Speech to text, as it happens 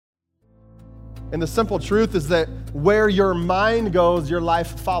And the simple truth is that where your mind goes, your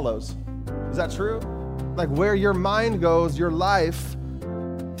life follows. Is that true? Like where your mind goes, your life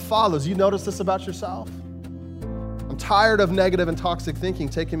follows. You notice this about yourself? I'm tired of negative and toxic thinking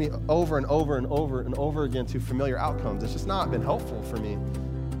taking me over and over and over and over again to familiar outcomes. It's just not been helpful for me.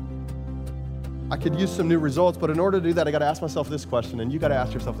 I could use some new results, but in order to do that, I got to ask myself this question, and you got to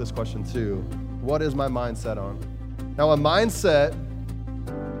ask yourself this question too. What is my mindset on? Now, a mindset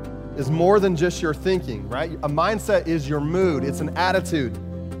is more than just your thinking, right? A mindset is your mood. It's an attitude.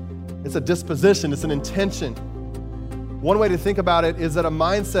 It's a disposition. It's an intention. One way to think about it is that a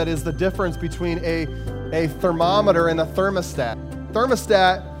mindset is the difference between a thermometer and a thermostat.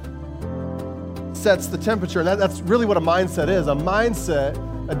 Thermostat sets the temperature, and that's really what a mindset is. A mindset,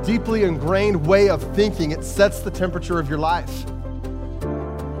 a deeply ingrained way of thinking, it sets the temperature of your life.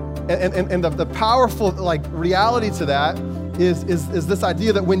 And the powerful reality to that is this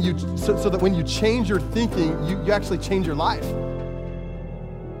idea that when you change your thinking, you actually change your life.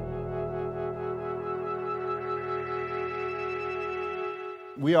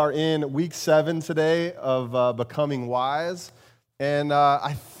 We are in week 7 today of Becoming Wise, and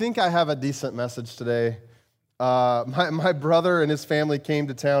I think I have a decent message today. My brother and his family came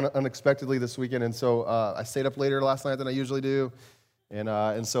to town unexpectedly this weekend, and so I stayed up later last night than I usually do.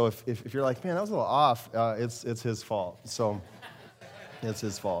 And so if you're like, man, that was a little off, it's his fault. So it's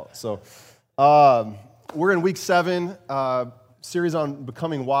his fault. So we're in week 7, series on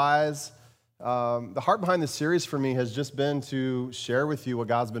Becoming Wise. The heart behind this series for me has just been to share with you what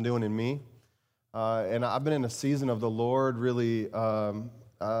God's been doing in me. And I've been in a season of the Lord really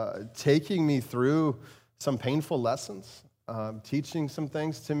taking me through some painful lessons, teaching some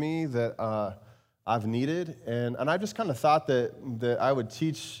things to me that I've needed. And I just kind of thought that I would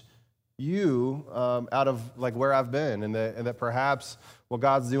teach you out of where I've been, and that perhaps what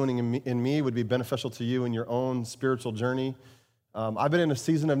God's doing in me would be beneficial to you in your own spiritual journey. I've been in a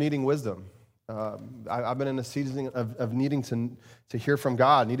season of needing wisdom. I've been in a season of needing to hear from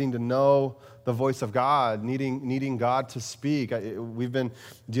God, needing to know the voice of God, needing God to speak. We've been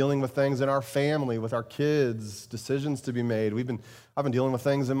dealing with things in our family, with our kids, decisions to be made. I've been dealing with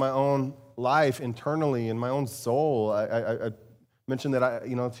things in my own life, internally, in my own soul. I mentioned that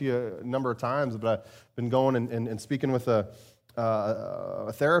to you a number of times, but I've been going and speaking with a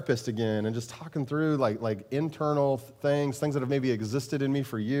therapist again, and just talking through like internal things that have maybe existed in me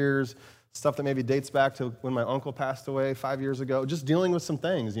for years. Stuff that maybe dates back to when my uncle passed away 5 years ago, just dealing with some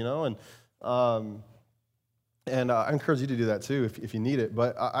things, and I encourage you to do that too if you need it.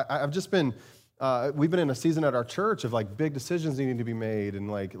 But I've just been, we've been in a season at our church of big decisions needing to be made,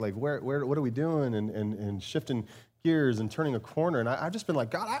 and where what are we doing, and shifting gears and turning a corner. And I've just been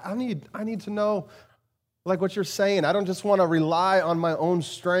like, God, I need to know what you're saying. I don't just want to rely on my own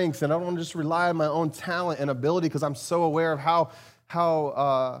strength, and I don't want to just rely on my own talent and ability, because I'm so aware of how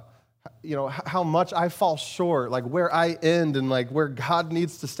much I fall short, where I end, and where God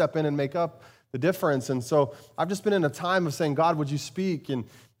needs to step in and make up the difference. And so I've just been in a time of saying, God, would you speak?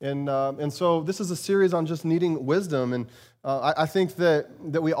 And so this is a series on just needing wisdom. And I think that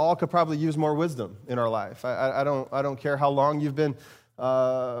we all could probably use more wisdom in our life. I don't care how long you've been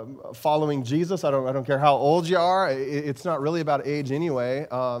following Jesus. I don't care how old you are. It's not really about age anyway.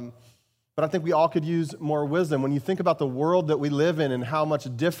 But I think we all could use more wisdom. When you think about the world that we live in and how much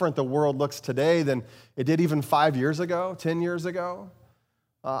different the world looks today than it did even 5 years ago, 10 years ago,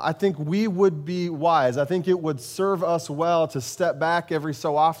 I think we would be wise. I think it would serve us well to step back every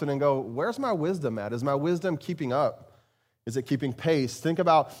so often and go, where's my wisdom at? Is my wisdom keeping up? Is it keeping pace? Think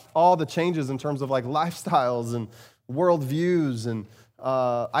about all the changes in terms of lifestyles and worldviews and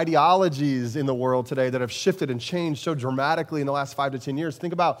ideologies in the world today that have shifted and changed so dramatically in the last 5 to 10 years.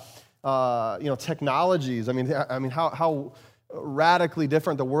 Think about technologies. I mean, how radically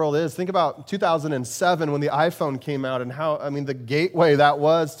different the world is. Think about 2007 when the iPhone came out, and how, the gateway that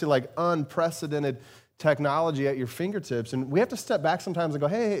was to unprecedented technology at your fingertips. And we have to step back sometimes and go,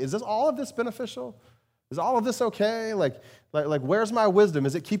 hey, is all of this beneficial? Is all of this okay? Where's my wisdom?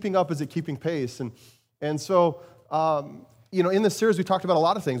 Is it keeping up? Is it keeping pace? And so, in this series, we talked about a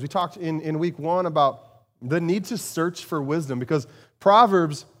lot of things. We talked in week 1 about the need to search for wisdom, because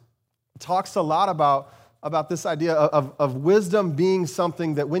Proverbs talks a lot about this idea of wisdom being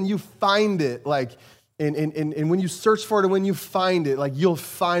something that when you find it, and when you search for it and when you find it, you'll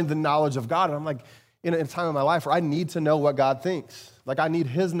find the knowledge of God. And I'm in a time in my life where I need to know what God thinks. I need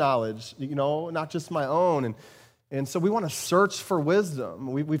his knowledge, not just my own. And so we want to search for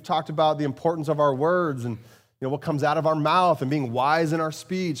wisdom. We've talked about the importance of our words, and what comes out of our mouth and being wise in our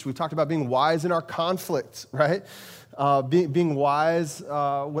speech. We've talked about being wise in our conflict, right? Being wise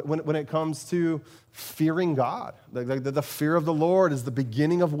when it comes to fearing God. The fear of the Lord is the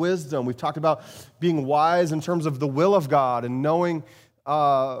beginning of wisdom. We've talked about being wise in terms of the will of God and knowing,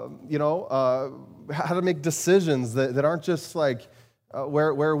 how to make decisions that aren't just like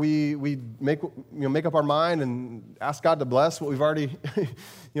where we make up our mind and ask God to bless what we've already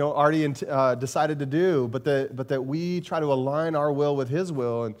decided to do, but that we try to align our will with His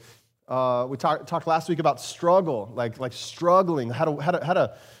will. And we talked last week about struggle, like struggling, how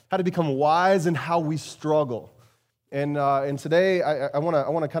to become wise in how we struggle. And today I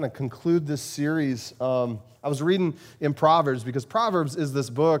want to kind of conclude this series. I was reading in Proverbs, because Proverbs is this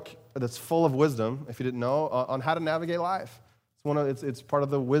book that's full of wisdom, if you didn't know, on how to navigate life. It's part of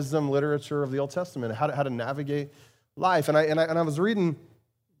the wisdom literature of the Old Testament, how to navigate life. And I was reading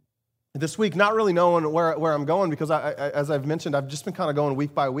this week, not really knowing where I'm going, because as I've mentioned, I've just been kind of going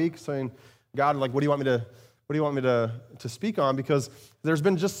week by week, saying, God, like, what do you want me to speak on? Because there's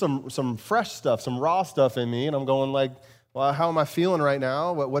been just some fresh stuff, some raw stuff in me, and I'm going like, well, how am I feeling right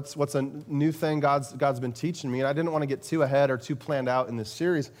now? What's a new thing God's been teaching me? And I didn't want to get too ahead or too planned out in this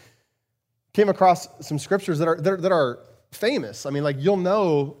series. Came across some scriptures that are famous. I mean, like, you'll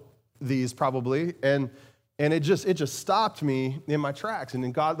know these probably, and it just stopped me in my tracks. And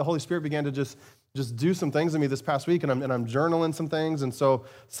then God, the Holy Spirit, began to just do some things in me this past week, and I'm journaling some things. And so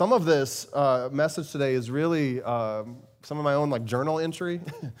some of this message today is really some of my own like journal entry.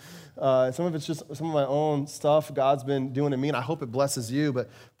 Some of it's just some of my own stuff God's been doing in me, and I hope it blesses you. But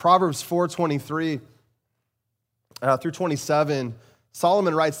Proverbs 4:23 through 27,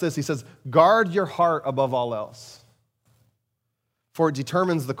 Solomon writes this. He says, "Guard your heart above all else, for it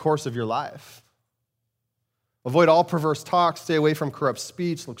determines the course of your life. Avoid all perverse talk, stay away from corrupt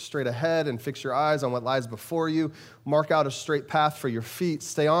speech, look straight ahead and fix your eyes on what lies before you. Mark out a straight path for your feet,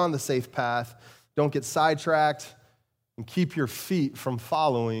 stay on the safe path, don't get sidetracked, and keep your feet from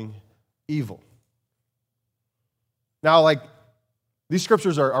following evil." Now, like, these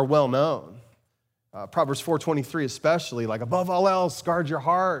scriptures are well known. Proverbs 4:23 especially, like, above all else, guard your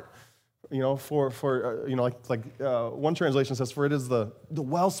heart. One translation says, for it is the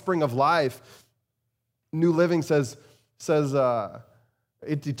wellspring of life. New Living says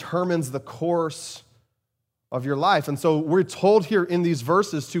it determines the course of your life. And so we're told here in these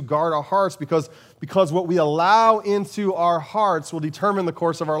verses to guard our hearts because what we allow into our hearts will determine the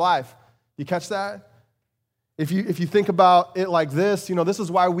course of our life. You catch that? If you think about it like this, this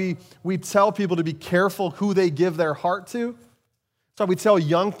is why we tell people to be careful who they give their heart to. So we tell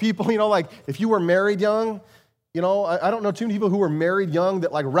young people, like, if you were married young, I don't know too many people who were married young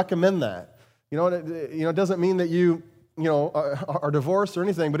that like recommend that. It doesn't mean that you are divorced or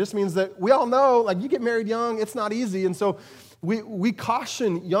anything, but it just means that we all know, like, you get married young, it's not easy. And so we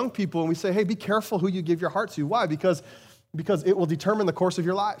caution young people and we say, hey, be careful who you give your heart to. Why? Because it will determine the course of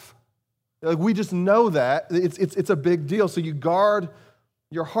your life. Like, we just know that. It's a big deal. So you guard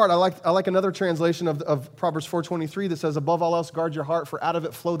your heart. I like another translation of Proverbs 4:23 that says, above all else, guard your heart, for out of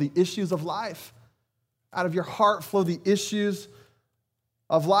it flow the issues of life. Out of your heart flow the issues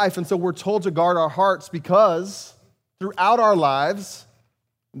of life. And so we're told to guard our hearts because throughout our lives,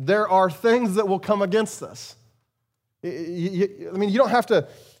 there are things that will come against us. You don't have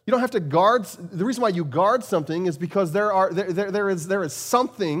to guard. The reason why you guard something is because there is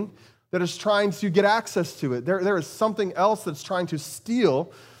something that is trying to get access to it. There is something else that's trying to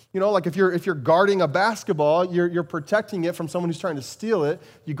steal. Like if you're guarding a basketball, you're protecting it from someone who's trying to steal it.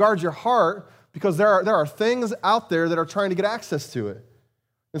 You guard your heart because there are things out there that are trying to get access to it.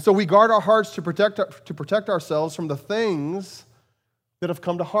 And so we guard our hearts to protect ourselves from the things that have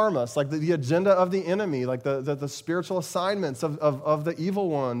come to harm us, like the agenda of the enemy, like the spiritual assignments of the evil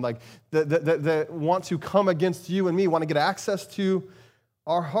one, like that want to come against you and me, want to get access to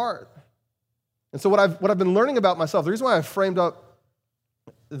our heart. And so what I've been learning about myself, the reason why I framed up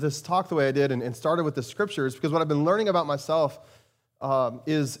this talk the way I did and started with the scripture is because what I've been learning about myself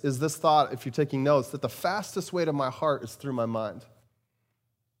is this thought, if you're taking notes, that the fastest way to my heart is through my mind.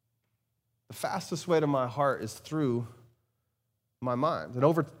 The fastest way to my heart is through my mind. And I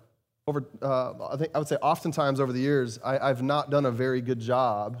would say oftentimes over the years, I've not done a very good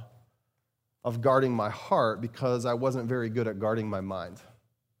job of guarding my heart because I wasn't very good at guarding my mind.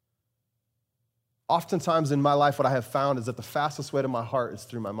 Oftentimes in my life, what I have found is that the fastest way to my heart is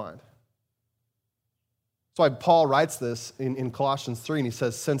through my mind. That's why Paul writes this in Colossians 3, and he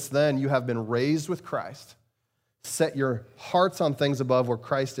says, since then you have been raised with Christ. Set your hearts on things above where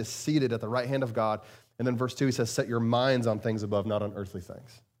Christ is seated at the right hand of God. And then verse 2, he says, set your minds on things above, not on earthly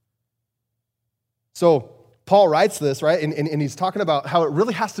things. So Paul writes this, right? And he's talking about how it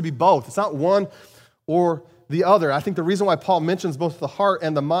really has to be both. It's not one or the other. I think the reason why Paul mentions both the heart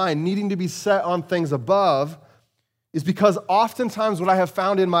and the mind needing to be set on things above is because oftentimes what I have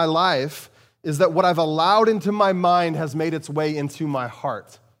found in my life is that what I've allowed into my mind has made its way into my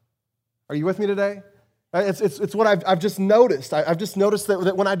heart. Are you with me today? It's what I've just noticed. I've just noticed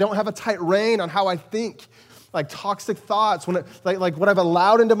that when I don't have a tight rein on how I think, like toxic thoughts, like what I've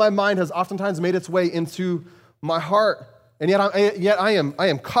allowed into my mind has oftentimes made its way into my heart. And yet I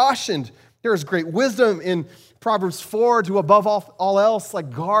am cautioned. There is great wisdom in Proverbs 4 to above all else,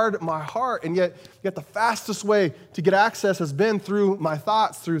 like guard my heart. And yet the fastest way to get access has been through my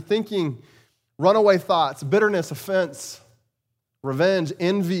thoughts, through thinking, runaway thoughts, bitterness, offense, revenge,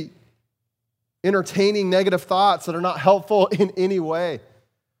 envy, entertaining negative thoughts that are not helpful in any way.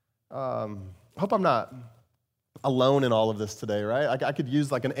 I hope I'm not alone in all of this today, right? I could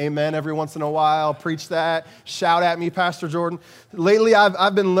use like an amen every once in a while, preach that, shout at me, Pastor Jordan. Lately,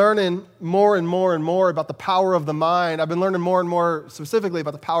 I've been learning more and more and more about the power of the mind. I've been learning more and more specifically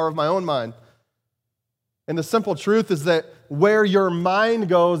about the power of my own mind. And the simple truth is that where your mind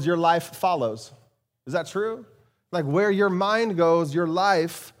goes, your life follows. Is that true? Like where your mind goes, your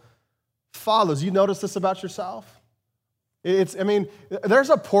life follows. You notice this about yourself? There's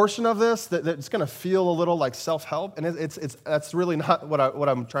a portion of this that's going to feel a little like self-help, and that's really not what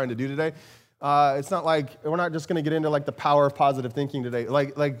I'm trying to do today. It's not like we're not just going to get into like the power of positive thinking today.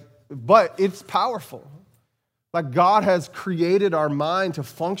 But it's powerful. Like God has created our mind to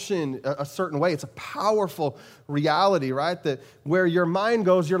function a certain way. It's a powerful reality, right? That where your mind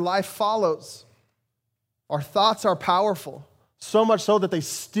goes, your life follows. Our thoughts are powerful, so much so that they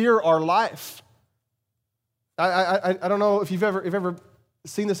steer our life. I don't know if you've ever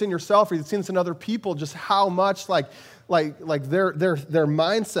seen this in yourself or you've seen this in other people, just how much like their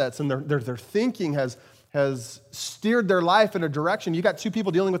mindsets and their thinking has steered their life in a direction. You got two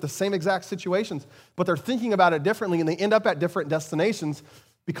people dealing with the same exact situations, but they're thinking about it differently, and they end up at different destinations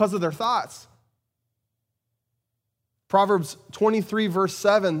because of their thoughts. Proverbs 23 verse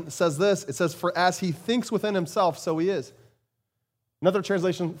 7 says this. It says, "For as he thinks within himself, so he is." Another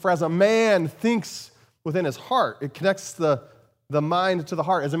translation, "For as a man thinks within his heart." It connects the mind to the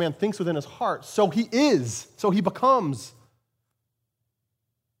heart. As a man thinks within his heart, so he is, so he becomes.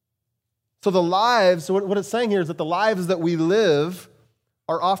 So what it's saying here is that the lives that we live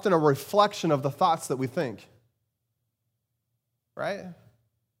are often a reflection of the thoughts that we think. Right?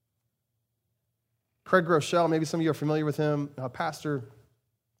 Craig Groeschel, maybe some of you are familiar with him, a pastor,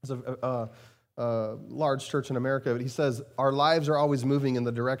 is a large church in America, but he says, our lives are always moving in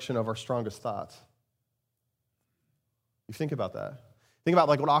the direction of our strongest thoughts. You think about that. Think about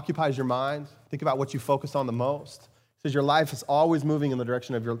like what occupies your mind. Think about what you focus on the most. It says your life is always moving in the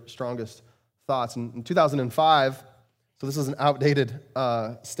direction of your strongest thoughts. And in 2005, so this is an outdated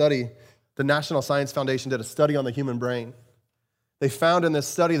study, the National Science Foundation did a study on the human brain. They found in this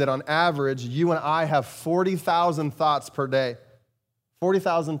study that on average, you and I have 40,000 thoughts per day.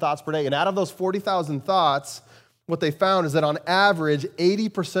 40,000 thoughts per day. And out of those 40,000 thoughts, what they found is that on average,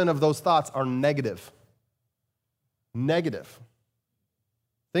 80% of those thoughts are negative. Negative.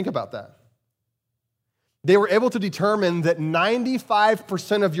 Think about that. They were able to determine that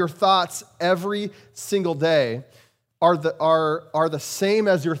 95% of your thoughts every single day are the same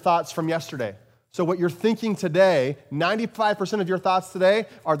as your thoughts from yesterday. So what you're thinking today, 95% of your thoughts today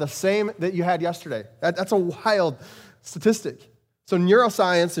are the same that you had yesterday. That's a wild statistic. So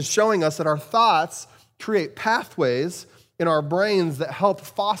neuroscience is showing us that our thoughts create pathways in our brains that help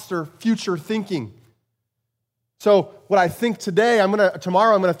foster future thinking. So what I think today,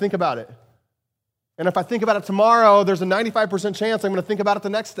 tomorrow I'm going to think about it. And if I think about it tomorrow, there's a 95% chance I'm going to think about it the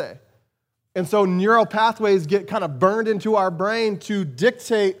next day. And so neural pathways get kind of burned into our brain to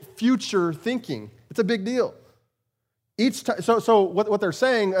dictate future thinking. It's a big deal. Each time, so what they're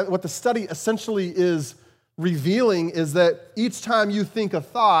saying, what the study essentially is revealing is that each time you think a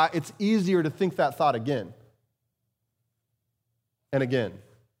thought, it's easier to think that thought again. And again.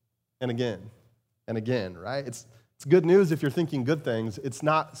 And again. And again, right? It's good news if you're thinking good things. It's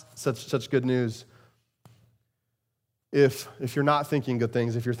not such good news if you're not thinking good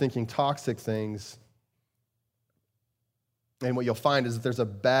things, if you're thinking toxic things. And what you'll find is that there's a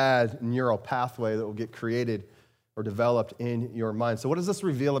bad neural pathway that will get created or developed in your mind. So what does this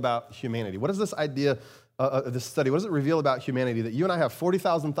reveal about humanity? What is this idea of this study? What does it reveal about humanity? That you and I have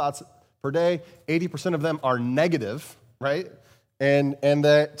 40,000 thoughts per day, 80% of them are negative, right? And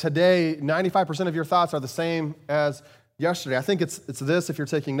that today, 95% of your thoughts are the same as yesterday. I think it's this, if you're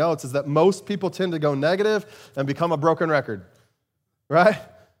taking notes, is that most people tend to go negative and become a broken record, right?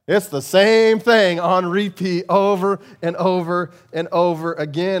 It's the same thing on repeat over and over and over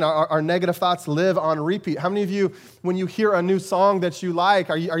again. Our negative thoughts live on repeat. How many of you, when you hear a new song that you like,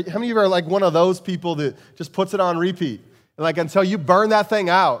 how many of you are like one of those people that just puts it on repeat? Like until you burn that thing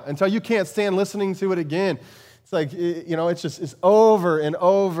out, until you can't stand listening to it again. It's like, it's over and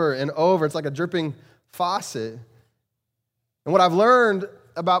over and over. It's like a dripping faucet. And what I've learned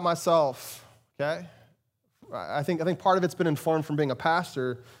about myself, okay, I think part of it's been informed from being a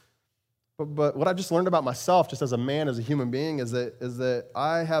pastor, but what I've just learned about myself, just as a man, as a human being, is that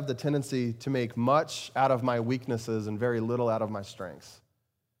I have the tendency to make much out of my weaknesses and very little out of my strengths.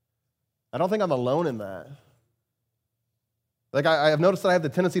 I don't think I'm alone in that. Like I have noticed that I have the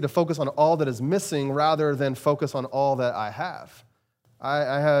tendency to focus on all that is missing rather than focus on all that I have.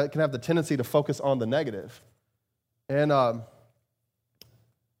 I can have the tendency to focus on the negative. And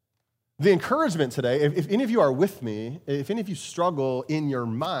the encouragement today, if any of you are with me, if any of you struggle in your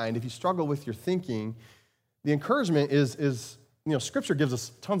mind, if you struggle with your thinking, the encouragement is Scripture gives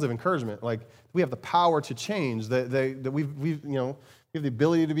us tons of encouragement. Like we have the power to change, that we have the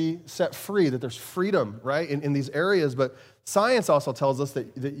ability to be set free, that there's freedom, right, in these areas. But science also tells us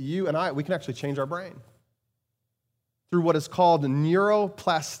that you and I, we can actually change our brain through what is called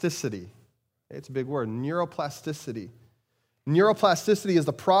neuroplasticity. It's a big word, neuroplasticity. Neuroplasticity is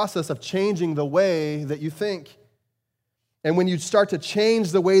the process of changing the way that you think. And when you start to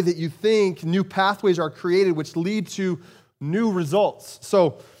change the way that you think, new pathways are created which lead to new results.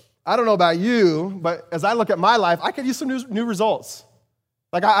 So I don't know about you, but as I look at my life, I could use some new results.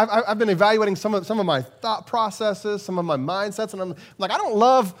 Like I've been evaluating some of my thought processes, some of my mindsets, and I'm like, I don't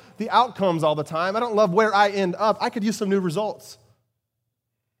love the outcomes all the time. I don't love where I end up. I could use some new results.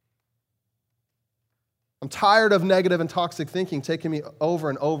 I'm tired of negative and toxic thinking taking me over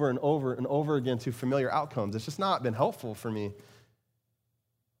and over and over and over again to familiar outcomes. It's just not been helpful for me.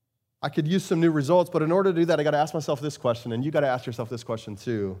 I could use some new results, but in order to do that, I got to ask myself this question, and you got to ask yourself this question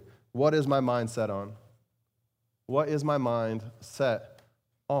too. What is my mind set on? What is my mind set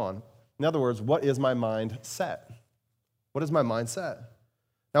on? In other words, what is my mind set? What is my mindset?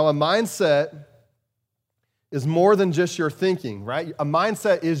 Now, a mindset is more than just your thinking, right? A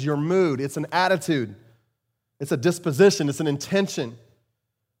mindset is your mood. It's an attitude. It's a disposition. It's an intention.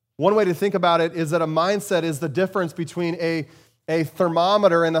 One way to think about it is that a mindset is the difference between a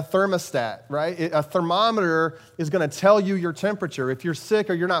thermometer and a thermostat, right? A thermometer is going to tell you your temperature. If you're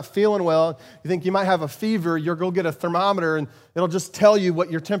sick or you're not feeling well, you think you might have a fever, you'll go get a thermometer and it'll just tell you what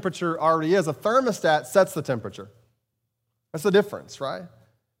your temperature already is. A thermostat sets the temperature. That's the difference, right?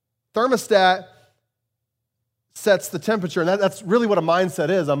 Thermostat sets the temperature, and that's really what a mindset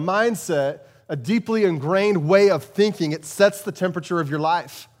is. A mindset, a deeply ingrained way of thinking, it sets the temperature of your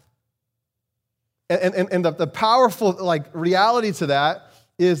life. And the powerful reality to that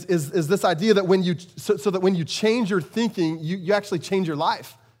is this idea that when you change your thinking, you actually change your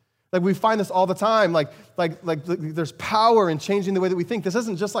life. Like we find this all the time. Like there's power in changing the way that we think. This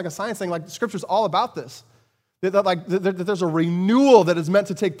isn't just like a science thing. Like Scripture's all about this. That there's a renewal that is meant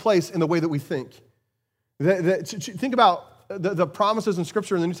to take place in the way that we think. Think about the promises in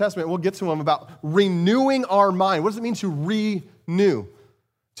Scripture in the New Testament. We'll get to them about renewing our mind. What does it mean to renew?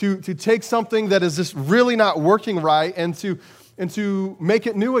 To take something that is just really not working right and to make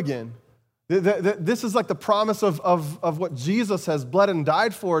it new again. This is like the promise of what Jesus has bled and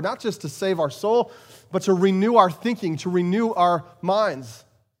died for, not just to save our soul, but to renew our thinking, to renew our minds.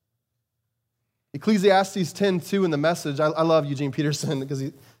 Ecclesiastes 10:2 in the Message, I love Eugene Peterson because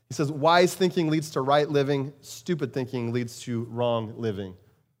he says, wise thinking leads to right living, stupid thinking leads to wrong living.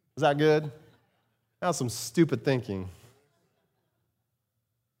 Is that good? That's some stupid thinking.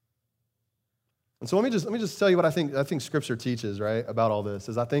 And so let me just tell you what I think Scripture teaches, right, about all this,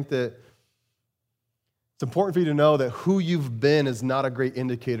 is I think that it's important for you to know that who you've been is not a great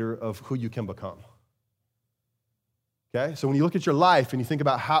indicator of who you can become. Okay? So when you look at your life and you think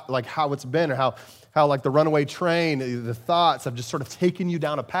about how it's been, or how like the runaway train, the thoughts have just sort of taken you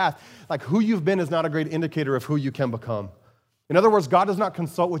down a path, like who you've been is not a great indicator of who you can become. In other words, God does not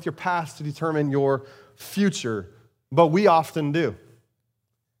consult with your past to determine your future, but we often do.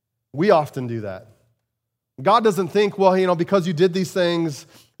 We often do that. God doesn't think, well, because you did these things,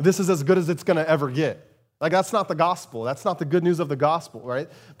 this is as good as it's going to ever get. Like, that's not the gospel. That's not the good news of the gospel, right?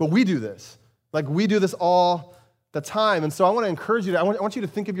 But we do this. Like, we do this all the time. And so I want to encourage you, I want you to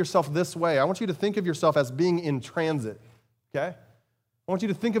think of yourself this way. I want you to think of yourself as being in transit, okay? I want you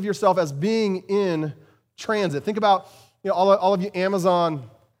to think of yourself as being in transit. Think about, all of you Amazon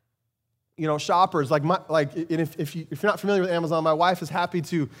shoppers, if you're not familiar with Amazon, my wife is happy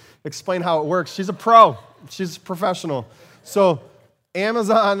to explain how it works. She's a pro. She's professional. So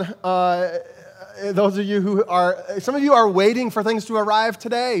Amazon, those of you who are, some of you are waiting for things to arrive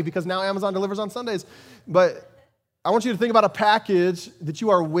today because now Amazon delivers on Sundays. But I want you to think about a package that you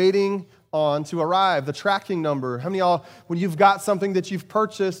are waiting on to arrive, the tracking number. How many of y'all, when you've got something that you've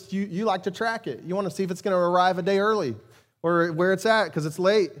purchased, you like to track it? You want to see if it's going to arrive a day early or where it's at because it's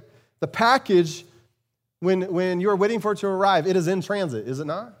late. The package, when you're waiting for it to arrive, it is in transit, is it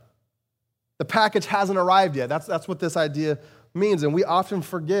not? The package hasn't arrived yet. That's what this idea means. And we often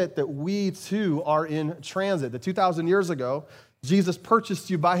forget that we too are in transit. That 2,000 years ago, Jesus purchased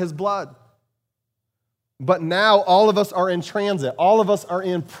you by his blood. But now all of us are in transit. All of us are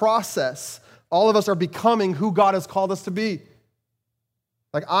in process. All of us are becoming who God has called us to be.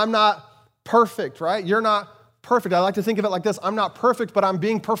 Like, I'm not perfect, right? You're not perfect. I like to think of it like this. I'm not perfect, but I'm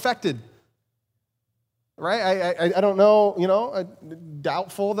being perfected. Right? I don't know,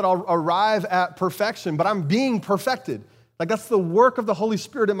 doubtful that I'll arrive at perfection, but I'm being perfected. Like, that's the work of the Holy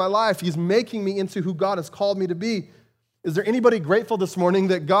Spirit in my life. He's making me into who God has called me to be. Is there anybody grateful this morning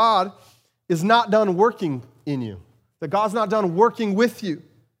that God is not done working in you? That God's not done working with you?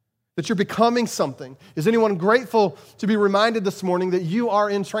 That you're becoming something? Is anyone grateful to be reminded this morning that you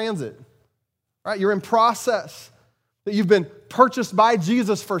are in transit? Right? You're in process. That you've been purchased by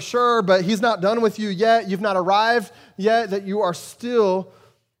Jesus for sure, but he's not done with you yet. You've not arrived yet, that you are still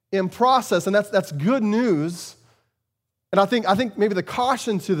in process. And that's good news. And I think maybe the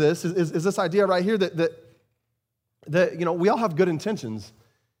caution to this is this idea right here that we all have good intentions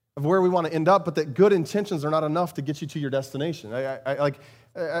of where we want to end up, but that good intentions are not enough to get you to your destination.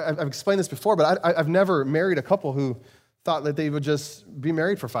 I've explained this before, but I've never married a couple who thought that they would just be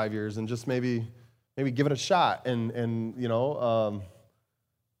married for 5 years and just maybe give it a shot.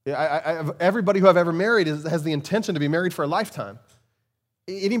 Everybody who I've ever married has the intention to be married for a lifetime.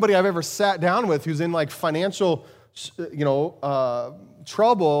 Anybody I've ever sat down with who's in like financial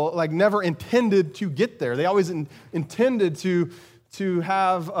trouble, like never intended to get there. They always intended to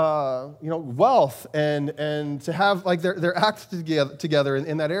have wealth and to have like their act together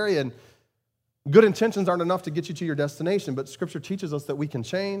in that area. And good intentions aren't enough to get you to your destination, but Scripture teaches us that we can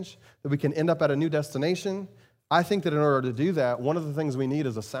change, that we can end up at a new destination. I think that in order to do that, one of the things we need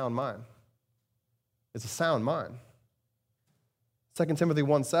is a sound mind. It's a sound mind. 2 Timothy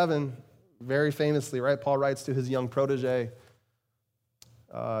 1:7, very famously, right? Paul writes to his young protege,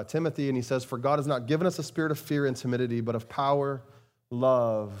 Timothy, and he says, "For God has not given us a spirit of fear and timidity, but of power,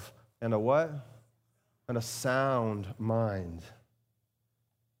 love, and a what? And a sound mind."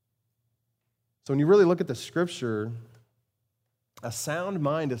 So when you really look at the Scripture, a sound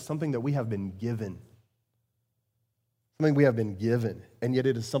mind is something that we have been given. Something we have been given, and yet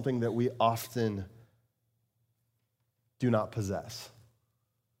it is something that we often do not possess.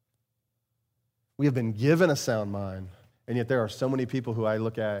 We have been given a sound mind, and yet there are so many people who I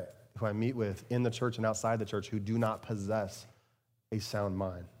look at, who I meet with in the church and outside the church who do not possess a sound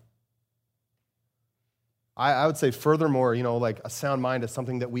mind. I would say furthermore, like a sound mind is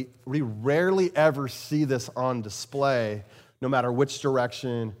something that we rarely ever see this on display, no matter which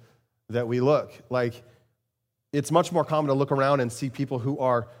direction that we look. Like, it's much more common to look around and see people who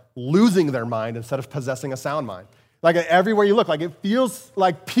are losing their mind instead of possessing a sound mind. Like, everywhere you look, like it feels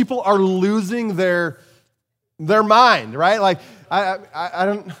like people are losing their mind, right? Like, I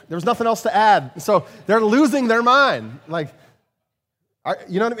don't, there's nothing else to add. So they're losing their mind. Like,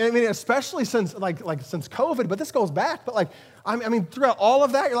 you know what I mean? Especially since since COVID, but this goes back. But throughout all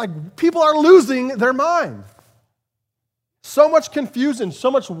of that, you're like, people are losing their mind. So much confusion,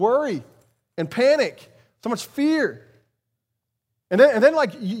 so much worry and panic, so much fear. And then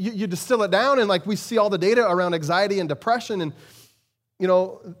like you distill it down, and like we see all the data around anxiety and depression, and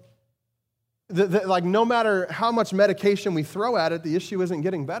like no matter how much medication we throw at it, the issue isn't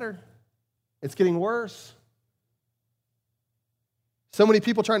getting better. It's getting worse. So many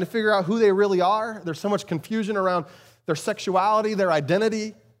people trying to figure out who they really are. There's so much confusion around their sexuality, their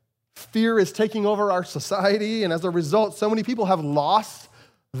identity. Fear is taking over our society, and as a result, so many people have lost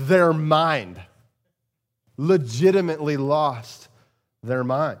their mind. Legitimately lost their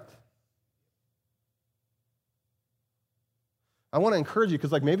mind. I want to encourage you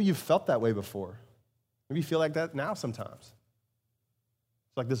because maybe you've felt that way before. Maybe you feel like that now sometimes.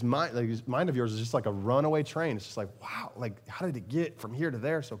 It's like this mind of yours is just like a runaway train. It's just like, wow, like how did it get from here to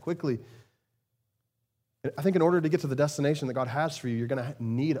there so quickly? I think in order to get to the destination that God has for you, you're going to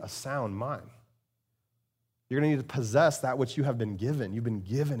need a sound mind. You're going to need to possess that which you have been given. You've been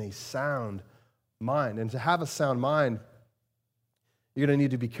given a sound mind. And to have a sound mind, you're going to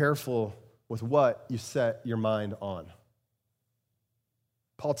need to be careful with what you set your mind on.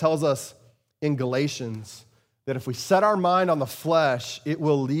 Paul tells us in Galatians that if we set our mind on the flesh, it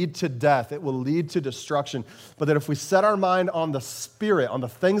will lead to death, it will lead to destruction. But that if we set our mind on the Spirit, on the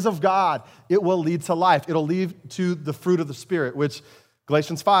things of God, it will lead to life. It'll lead to the fruit of the Spirit, which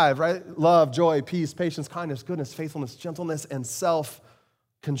Galatians 5, right? Love, joy, peace, patience, kindness, goodness, faithfulness, gentleness, and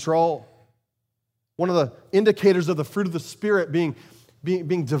self-control. One of the indicators of the fruit of the Spirit being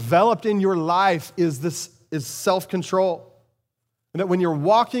developed in your life is self-control. And that when you're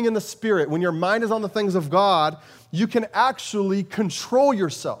walking in the Spirit, when your mind is on the things of God, you can actually control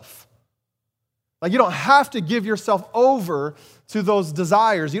yourself. Like you don't have to give yourself over to those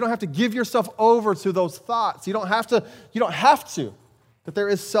desires. You don't have to give yourself over to those thoughts. You don't have to. That there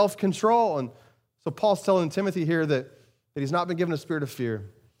is self-control. And so Paul's telling Timothy here that he's not been given a spirit of fear.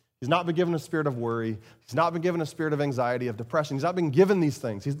 He's not been given a spirit of worry. He's not been given a spirit of anxiety, of depression. He's not been given these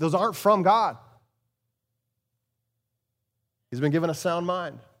things. Those aren't from God. He's been given a sound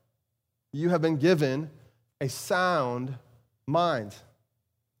mind. You have been given a sound mind.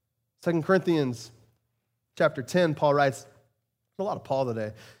 2 Corinthians chapter 10, Paul writes, a lot of Paul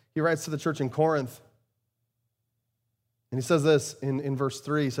today. He writes to the church in Corinth, and he says this in verse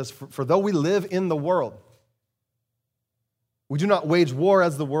 3. He says, For though we live in the world, we do not wage war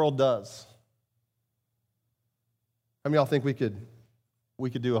as the world does. How many of y'all think we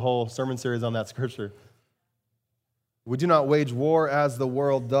could do a whole sermon series on that scripture? We do not wage war as the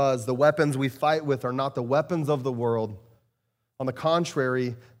world does. The weapons we fight with are not the weapons of the world. On the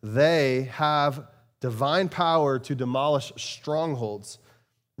contrary, they have divine power to demolish strongholds.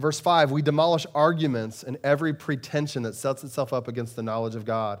 Verse 5, we demolish arguments and every pretension that sets itself up against the knowledge of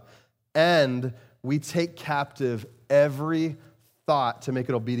God. And we take captive every thought to make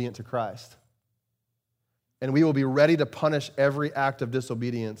it obedient to Christ. And we will be ready to punish every act of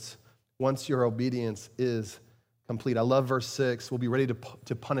disobedience once your obedience is complete. I love verse 6. We'll be ready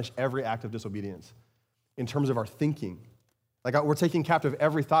to punish every act of disobedience in terms of our thinking. Like we're taking captive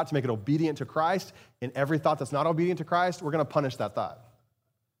every thought to make it obedient to Christ, and every thought that's not obedient to Christ, we're going to punish that thought.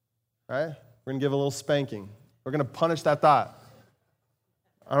 Right? We're going to give a little spanking. We're going to punish that thought.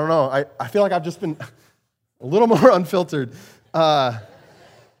 I don't know. I feel like I've just been a little more unfiltered.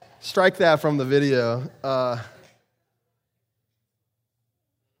 Strike that from the video.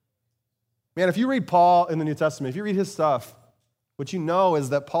 Man, if you read Paul in the New Testament, if you read his stuff, what you know is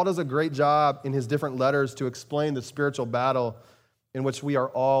that Paul does a great job in his different letters to explain the spiritual battle in which we are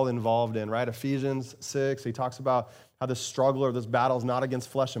all involved in, right? Ephesians 6, he talks about how this struggle or this battle is not against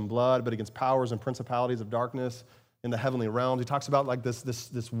flesh and blood, but against powers and principalities of darkness in the heavenly realms. He talks about like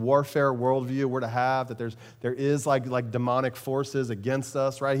this warfare worldview we're to have, that there is like demonic forces against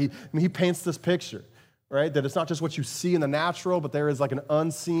us, right? He paints this picture, right? That it's not just what you see in the natural, but there is like an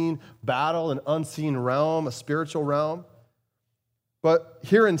unseen battle, an unseen realm, a spiritual realm. But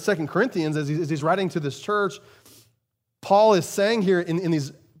here in 2 Corinthians, as he's writing to this church, Paul is saying here in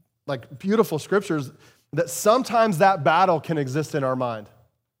these like beautiful scriptures that sometimes that battle can exist in our mind.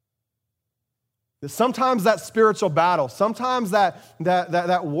 That sometimes that spiritual battle, sometimes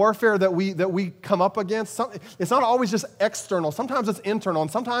that warfare that we come up against, it's not always just external. Sometimes it's internal, and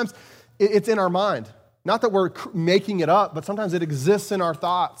sometimes it's in our mind. Not that we're making it up, but sometimes it exists in our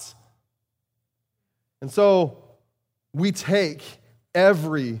thoughts. And so we take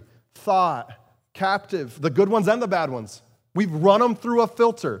every thought captive, the good ones and the bad ones. We've run them through a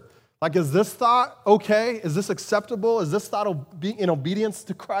filter. Like, is this thought okay? Is this acceptable? Is this thought in obedience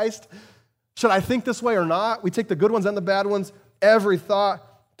to Christ? Should I think this way or not? We take the good ones and the bad ones, every thought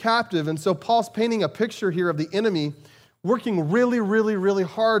captive. And so Paul's painting a picture here of the enemy working really, really, really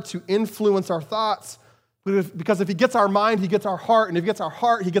hard to influence our thoughts. Because if he gets our mind, he gets our heart. And if he gets our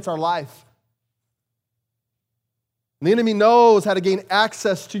heart, he gets our life. And the enemy knows how to gain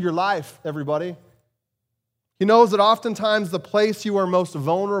access to your life, everybody. He knows that oftentimes the place you are most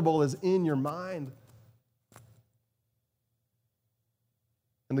vulnerable is in your mind.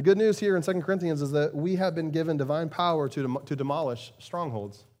 And the good news here in 2 Corinthians is that we have been given divine power to demolish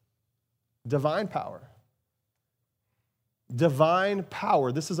strongholds. Divine power. Divine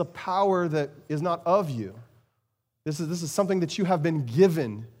power. This is a power that is not of you. This is something that you have been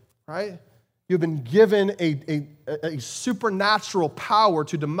given, right? You've been given a supernatural power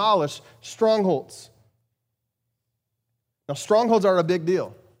to demolish strongholds. Now, strongholds are a big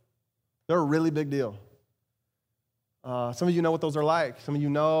deal. They're a really big deal. Some of you know what those are like. Some of you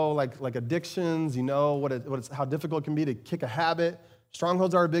know like addictions. You know how difficult it can be to kick a habit.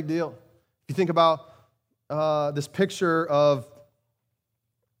 Strongholds are a big deal. If you think about this picture of,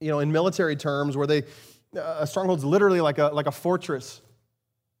 in military terms, where a stronghold's literally like a fortress,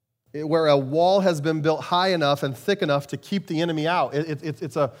 where a wall has been built high enough and thick enough to keep the enemy out.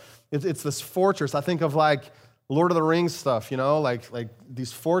 It's this fortress. I think of like Lord of the Rings stuff, like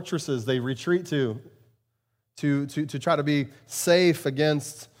these fortresses they retreat to try to be safe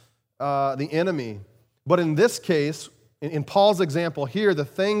against the enemy. But in this case, in Paul's example here, the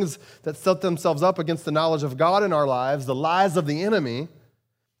things that set themselves up against the knowledge of God in our lives, the lies of the enemy,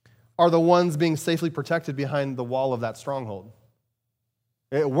 are the ones being safely protected behind the wall of that stronghold.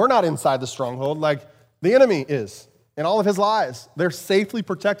 We're not inside the stronghold like the enemy is, and all of his lies. They're safely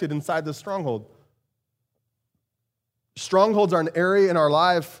protected inside the stronghold. Strongholds are an area in our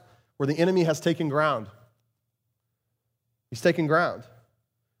life where the enemy has taken ground. He's taken ground.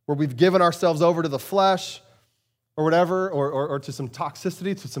 Where we've given ourselves over to the flesh or whatever, or to some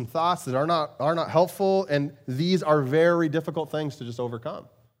toxicity, to some thoughts that are not helpful, and these are very difficult things to just overcome.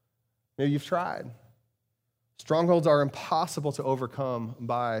 Maybe you've tried. Strongholds are impossible to overcome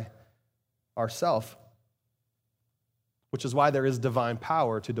by ourselves, which is why there is divine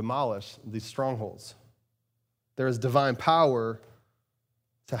power to demolish these strongholds. There is divine power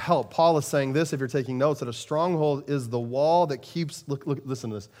to help. Paul is saying this, if you're taking notes, that a stronghold is the wall that keeps, listen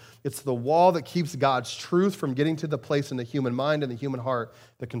to this, it's the wall that keeps God's truth from getting to the place in the human mind and the human heart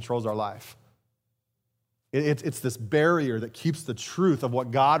that controls our life. It's this barrier that keeps the truth of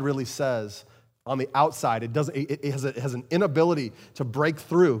what God really says on the outside. It has an inability to break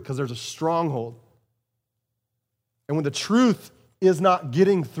through because there's a stronghold. And when the truth is not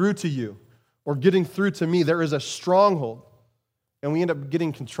getting through to you or getting through to me, there is a stronghold. And we end up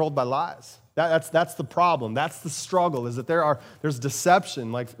getting controlled by lies. That's the problem. That's the struggle, is that there's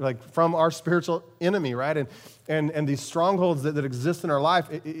deception, like from our spiritual enemy, right? And these strongholds that exist in our life,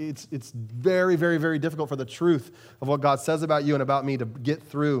 it's very, very, very difficult for the truth of what God says about you and about me to get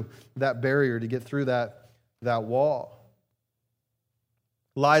through that barrier, to get through that wall.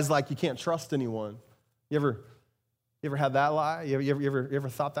 Lies like you can't trust anyone. You ever had that lie? You ever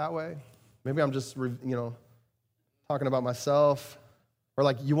thought that way? Maybe I'm just, talking about myself. Or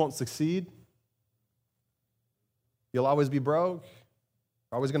like, you won't succeed. You'll always be broke.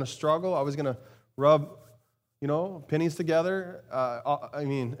 Always going to struggle. Always going to rub, pennies together. I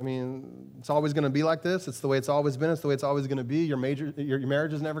mean, it's always going to be like this. It's the way it's always been. It's the way it's always going to be. Your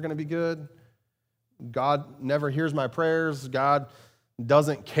marriage is never going to be good. God never hears my prayers. God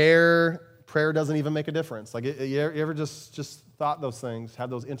doesn't care. Prayer doesn't even make a difference. Like, you ever just thought those things, had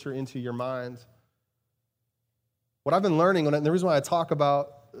those enter into your mind? What I've been learning, and the reason why I talk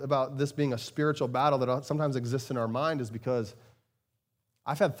about this being a spiritual battle that sometimes exists in our mind, is because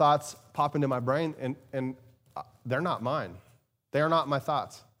I've had thoughts pop into my brain, and they're not mine. They are not my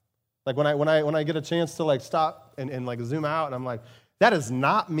thoughts. Like when I get a chance to stop and zoom out, and I'm like, that is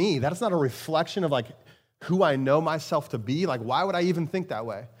not me. That is not a reflection of who I know myself to be. Like, why would I even think that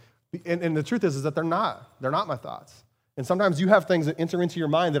way? And the truth is that they're not my thoughts. And sometimes you have things that enter into your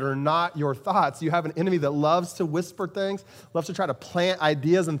mind that are not your thoughts. You have an enemy that loves to whisper things, loves to try to plant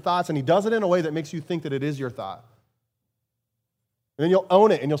ideas and thoughts, and he does it in a way that makes you think that it is your thought. And then you'll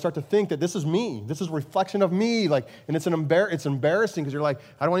own it, and you'll start to think that this is me. This is a reflection of me. And it's embarrassing because you're like,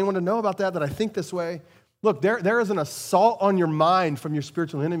 I don't want anyone to know about that I think this way. Look, there is an assault on your mind from your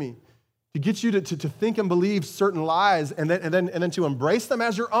spiritual enemy to get you to think and believe certain lies, and then to embrace them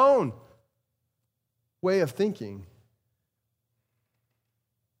as your own way of thinking.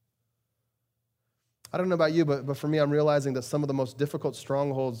 I don't know about you, but for me, I'm realizing that some of the most difficult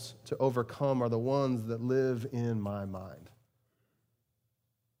strongholds to overcome are the ones that live in my mind.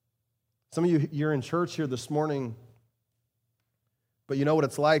 Some of you, you're in church here this morning, but you know what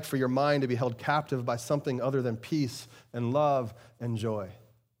it's like for your mind to be held captive by something other than peace and love and joy.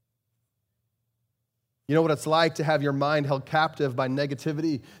 You know what it's like to have your mind held captive by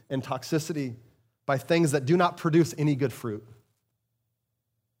negativity and toxicity, by things that do not produce any good fruit.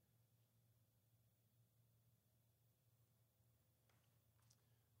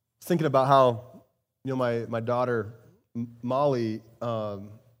 Thinking about how, my daughter, Molly,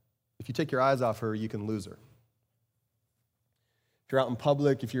 if you take your eyes off her, you can lose her. If you're out in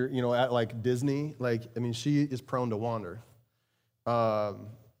public, if you're, at Disney, she is prone to wander.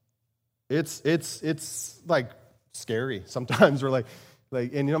 It's scary sometimes. We're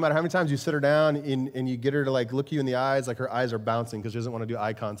and no matter how many times you sit her down and you get her to look you in the eyes, her eyes are bouncing because she doesn't want to do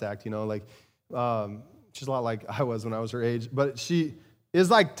eye contact, she's a lot like I was when I was her age, but she is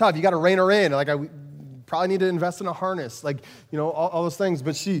tough. You got to rein her in. I probably need to invest in a harness, all those things.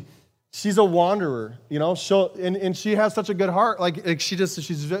 But she's a wanderer, and she has such a good heart.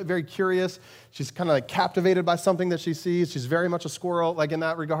 She's very curious. She's kind of captivated by something that she sees. She's very much a squirrel, in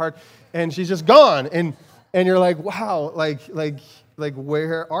that regard. And she's just gone. And you're like, wow,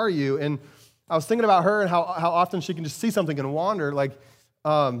 where are you? And I was thinking about her and how often she can just see something and wander,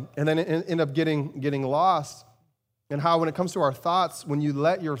 and then end up getting lost. And how when it comes to our thoughts, when you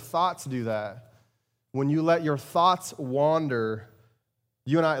let your thoughts do that, when you let your thoughts wander,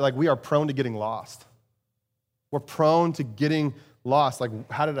 you and I, like, we are prone to getting lost. We're prone to getting lost. Like,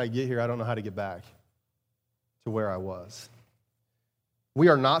 how did I get here? I don't know how to get back to where I was. We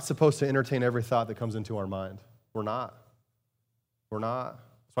are not supposed to entertain every thought that comes into our mind. We're not. We're not.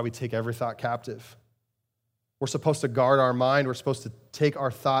 That's why we take every thought captive. We're supposed to guard our mind. We're supposed to take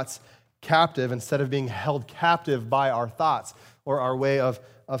our thoughts captive instead of being held captive by our thoughts or our way of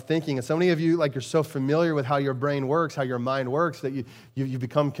thinking. And so many of you, like, you're so familiar with how your brain works, how your mind works, that you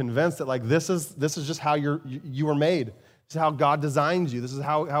become convinced that, like, this is just how you were made. This is how God designed you. This is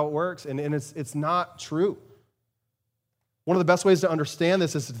how it works. And it's not true. One of the best ways to understand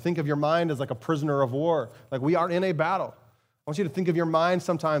this is to think of your mind as like a prisoner of war. Like, we are in a battle. I want you to think of your mind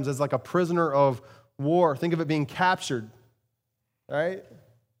sometimes as like a prisoner of war. Think of it being captured, right?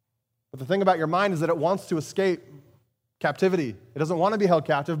 But the thing about your mind is that it wants to escape captivity. It doesn't want to be held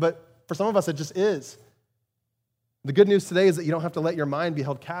captive, but for some of us, it just is. The good news today is that you don't have to let your mind be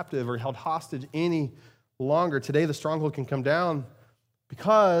held captive or held hostage any longer. Today, the stronghold can come down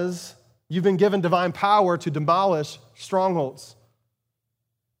because you've been given divine power to demolish strongholds.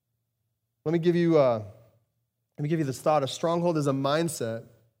 Let me give you this thought. A stronghold is a mindset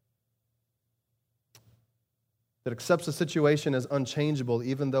that accepts a situation as unchangeable,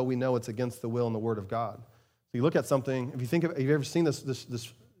 even though we know it's against the will and the word of God. So you look at something. If you ever seen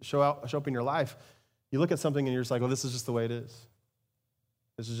this show up in your life? You look at something and you're just like, well, this is just the way it is.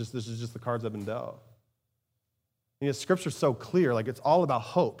 This is just the cards I've been dealt. And yet Scripture's so clear. Like, it's all about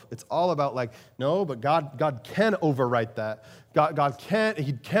hope. It's all about, like, no, but God can overwrite that.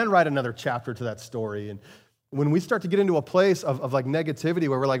 He can write another chapter to that story. And when we start to get into a place of like negativity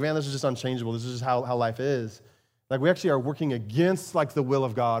where we're like, man, this is just unchangeable. This is just how life is. Like, we actually are working against, like, the will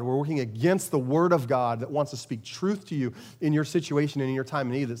of God. We're working against the word of God that wants to speak truth to you in your situation and in your time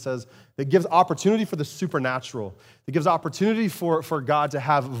of need, that gives opportunity for the supernatural. That gives opportunity for God to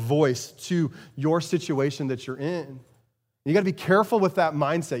have voice to your situation that you're in. You got to be careful with that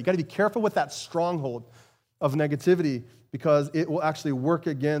mindset. You got to be careful with that stronghold of negativity, because it will actually work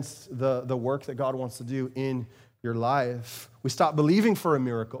against the work that God wants to do in your life. We stop believing for a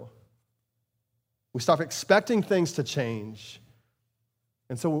miracle. We stop expecting things to change.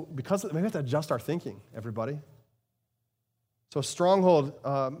 And so because we have to adjust our thinking, everybody. So a stronghold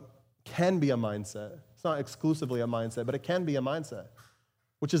can be a mindset. It's not exclusively a mindset, but it can be a mindset,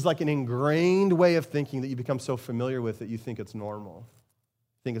 which is like an ingrained way of thinking that you become so familiar with that you think it's normal.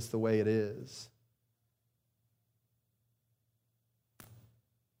 You think it's the way it is.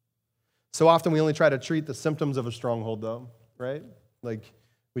 So often we only try to treat the symptoms of a stronghold, though, right? Like,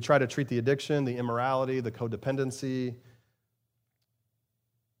 we try to treat the addiction, the immorality, the codependency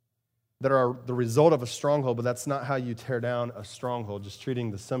that are the result of a stronghold, but that's not how you tear down a stronghold, just treating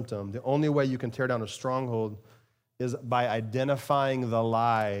the symptom. The only way you can tear down a stronghold is by identifying the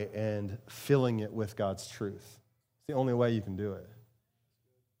lie and filling it with God's truth. It's the only way you can do it.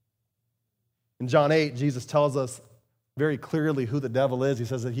 In John 8, Jesus tells us very clearly who the devil is. He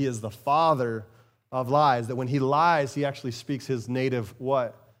says that he is the father of lies, that when he lies, he actually speaks his native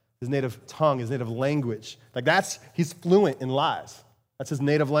what? His native tongue, his native language. Like, he's fluent in lies. That's his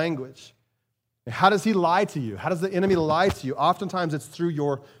native language. And how does he lie to you? How does the enemy lie to you? Oftentimes it's through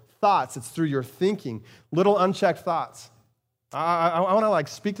your thoughts. It's through your thinking. Little unchecked thoughts. I want to, like,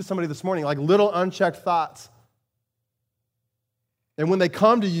 speak to somebody this morning, like, little unchecked thoughts. And when they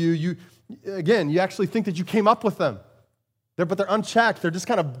come to you, you actually think that you came up with them. But they're unchecked. They're just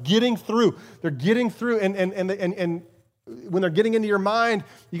kind of getting through. They're getting through, and when they're getting into your mind,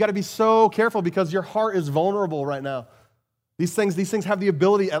 you got to be so careful because your heart is vulnerable right now. These things have the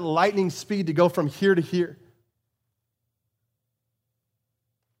ability at lightning speed to go from here to here.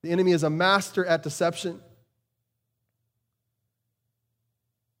 The enemy is a master at deception.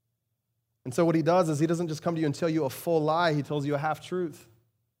 And so what he does is he doesn't just come to you and tell you a full lie. He tells you a half-truth.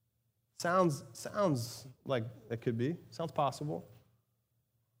 Sounds like it could be. Sounds possible.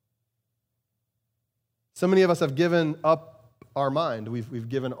 So many of us have given up our mind. We've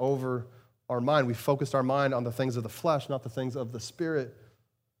given over our mind. We've focused our mind on the things of the flesh, not the things of the Spirit.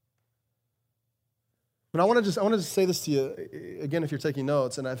 But I want to just say this to you again, if you're taking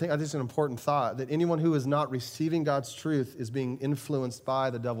notes, and I think it's an important thought, that anyone who is not receiving God's truth is being influenced by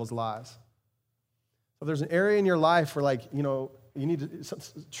the devil's lies. So there's an area in your life where, like,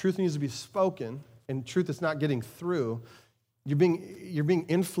 truth needs to be spoken, and truth is not getting through. You're being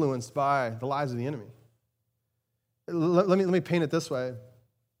influenced by the lies of the enemy. Let me paint it this way.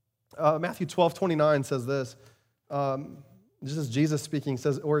 Matthew 12:29 says this. This is Jesus speaking. He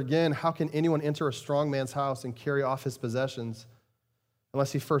says, or again, how can anyone enter a strong man's house and carry off his possessions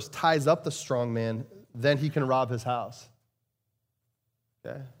unless he first ties up the strong man, then he can rob his house?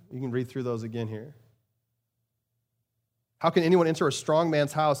 Okay, you can read through those again here. How can anyone enter a strong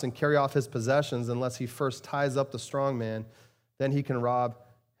man's house and carry off his possessions unless he first ties up the strong man, then he can rob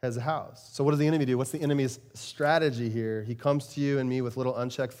his house? So what does the enemy do? What's the enemy's strategy here? He comes to you and me with little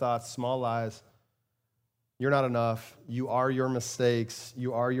unchecked thoughts, small lies. You're not enough. You are your mistakes.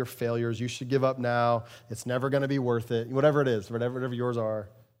 You are your failures. You should give up now. It's never going to be worth it. Whatever it is, whatever yours are.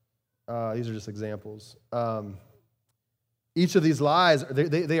 These are just examples. Each of these lies,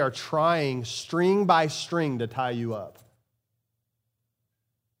 they are trying string by string to tie you up.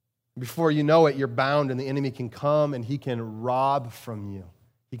 Before you know it, you're bound and the enemy can come and he can rob from you.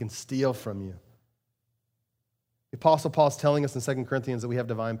 He can steal from you. The Apostle Paul is telling us in 2 Corinthians that we have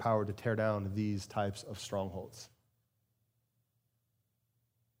divine power to tear down these types of strongholds.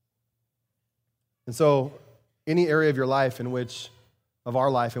 And so, any area of your life of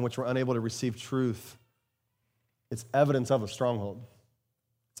our life in which we're unable to receive truth, it's evidence of a stronghold.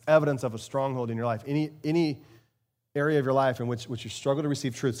 It's evidence of a stronghold in your life. Any area of your life in which you struggle to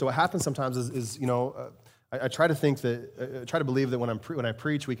receive truth. So what happens sometimes is I try to think that, I try to believe that when I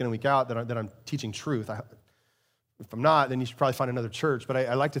preach week in and week out that I'm teaching truth. If I'm not, then you should probably find another church. But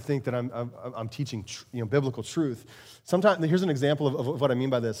I like to think that I'm teaching biblical truth. Sometimes, here's an example of what I mean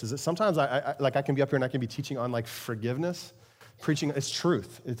by this, is that sometimes I can be up here and I can be teaching on like forgiveness. Preaching, it's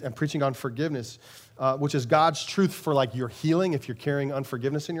truth. I'm preaching on forgiveness, which is God's truth for like your healing if you're carrying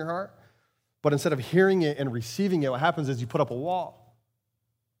unforgiveness in your heart. But instead of hearing it and receiving it, what happens is you put up a wall.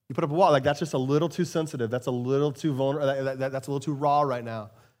 You put up a wall. Like, that's just a little too sensitive. That's a little too vulnerable. That's a little too raw right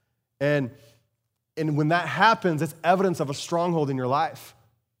now. And when that happens, it's evidence of a stronghold in your life.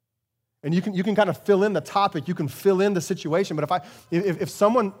 And you can kind of fill in the topic. You can fill in the situation. But if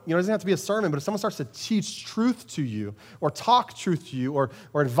someone, it doesn't have to be a sermon, but if someone starts to teach truth to you or talk truth to you or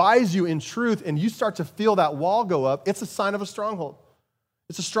advise you in truth and you start to feel that wall go up, it's a sign of a stronghold.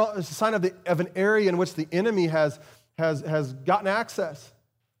 It's a sign of an area in which the enemy has gotten access.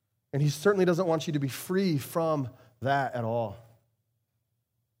 And he certainly doesn't want you to be free from that at all.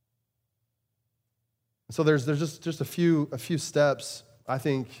 So there's just a few steps, I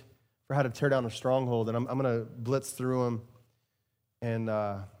think, for how to tear down a stronghold. And I'm going to blitz through them and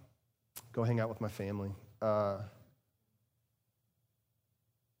go hang out with my family. I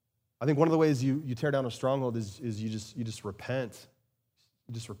think one of the ways you tear down a stronghold is you just repent.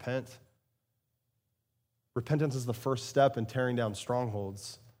 You just repent. Repentance is the first step in tearing down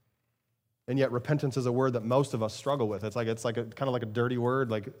strongholds. And yet repentance is a word that most of us struggle with. It's like kind of like a dirty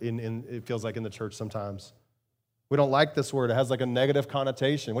word, like it feels like in the church sometimes. We don't like this word. It has like a negative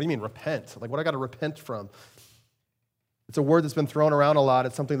connotation. What do you mean repent? Like, what I got to repent from? It's a word that's been thrown around a lot.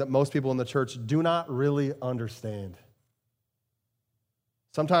 It's something that most people in the church do not really understand.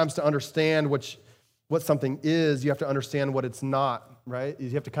 Sometimes to understand what something is, you have to understand what it's not, right?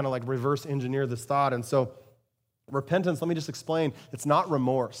 You have to kind of like reverse engineer this thought. And so repentance, let me just explain, it's not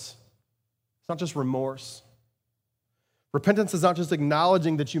remorse. It's not just remorse. Repentance is not just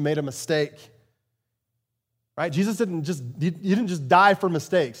acknowledging that you made a mistake, right? Jesus didn't just die for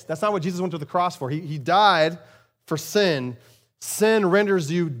mistakes. That's not what Jesus went to the cross for. He died for sin. Sin renders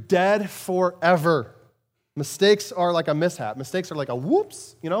you dead forever. Mistakes are like a mishap. Mistakes are like a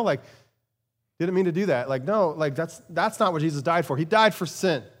whoops, like, didn't mean to do that. Like, no, like that's not what Jesus died for. He died for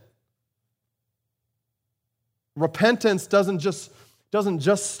sin. Repentance doesn't just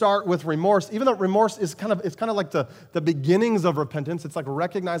start with remorse, even though remorse is kind of like the beginnings of repentance. It's like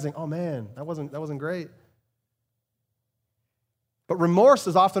recognizing, oh man, that wasn't great. But remorse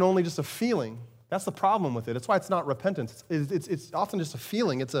is often only just a feeling. That's the problem with it. It's why it's not repentance. It's often just a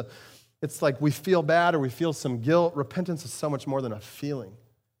feeling. It's like we feel bad or we feel some guilt. Repentance is so much more than a feeling.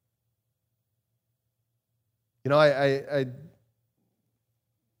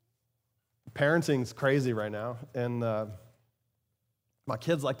 Parenting's crazy right now, and my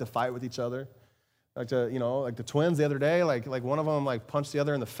kids like to fight with each other. Like the twins the other day, like one of them like punched the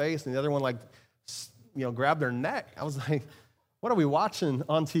other in the face, and the other one grabbed their neck. I was like, what are we watching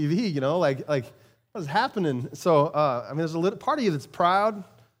on TV? Like what is happening? So there's a little part of you that's proud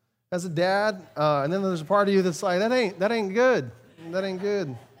as a dad, and then there's a part of you that's like, that ain't good. That ain't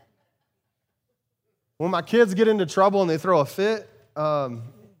good. When my kids get into trouble and they throw a fit, I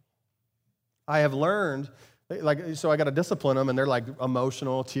have learned, so I got to discipline them, and they're like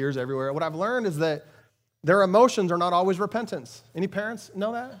emotional, tears everywhere. What I've learned is that their emotions are not always repentance. Any parents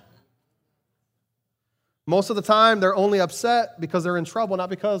know that? Most of the time, they're only upset because they're in trouble,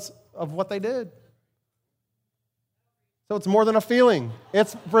 not because of what they did.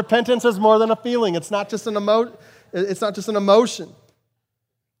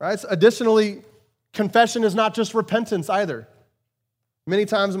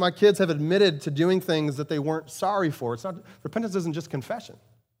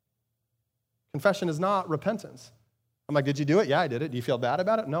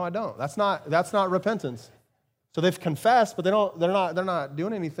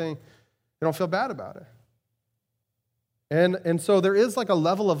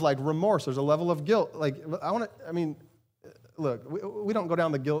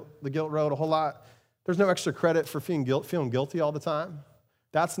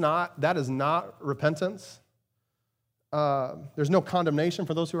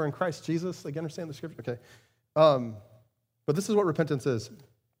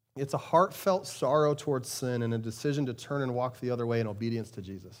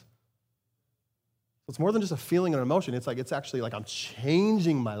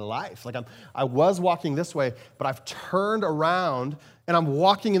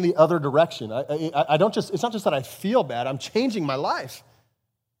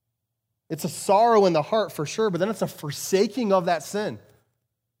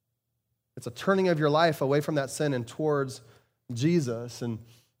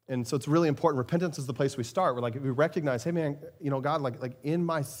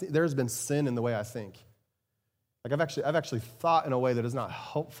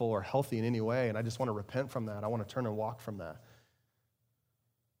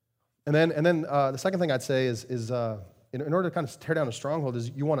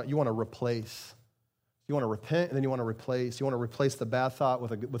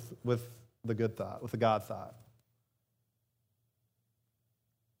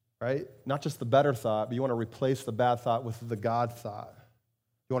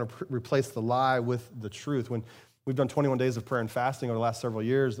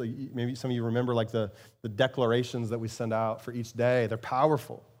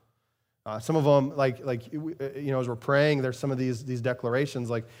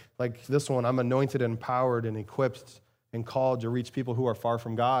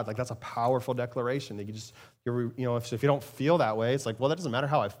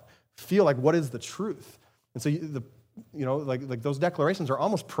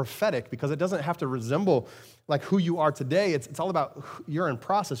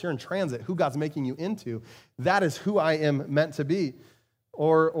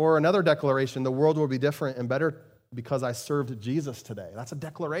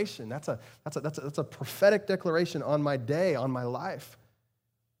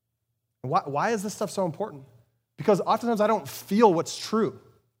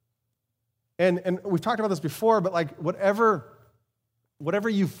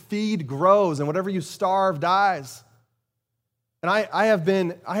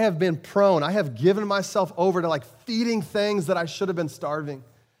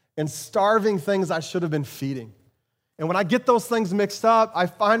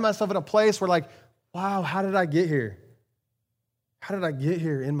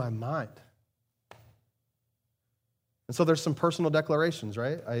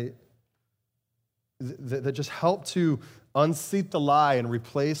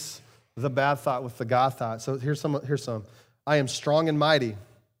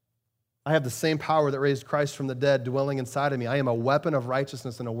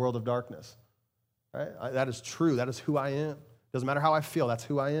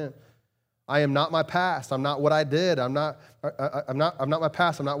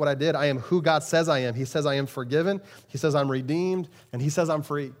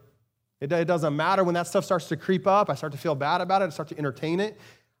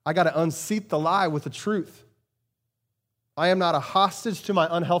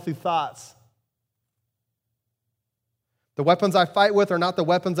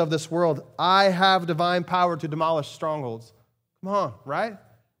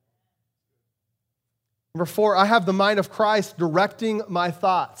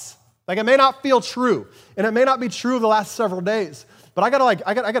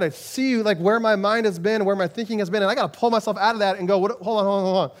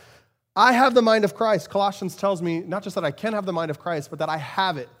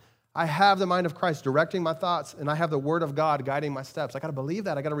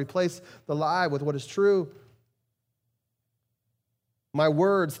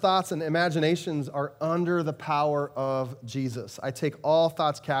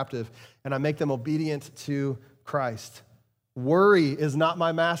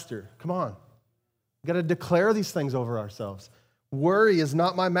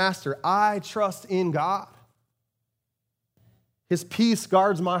 His peace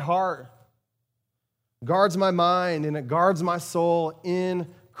guards my heart, guards my mind, and it guards my soul in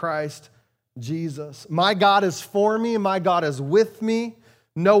Christ Jesus. My God is for me. My God is with me.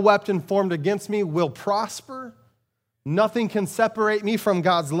 No weapon formed against me will prosper. Nothing can separate me from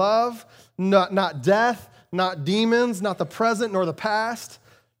God's love, not death, not demons, not the present nor the past.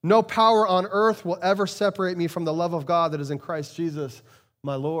 No power on earth will ever separate me from the love of God that is in Christ Jesus,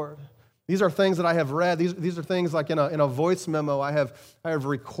 my Lord. These are things that I have read. These are things like in a voice memo I have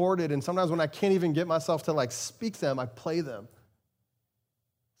recorded, and sometimes when I can't even get myself to like speak them, I play them.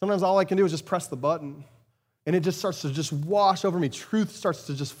 Sometimes all I can do is just press the button, and it just starts to just wash over me. Truth starts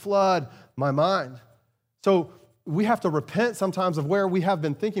to just flood my mind. So we have to repent sometimes of where we have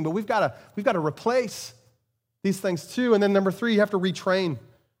been thinking, but we've got to replace these things too. And then number 3, you have to retrain. You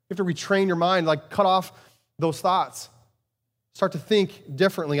have to retrain your mind, like cut off those thoughts. Start to think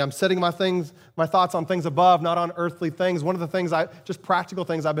differently. I'm setting my thoughts on things above, not on earthly things. One of the things just practical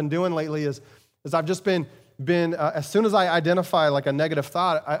things I've been doing lately is I've just been as soon as I identify like a negative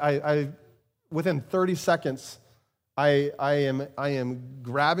thought, I within 30 seconds, I am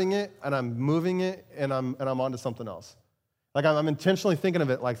grabbing it and I'm moving it and I'm onto something else. Like I'm intentionally thinking of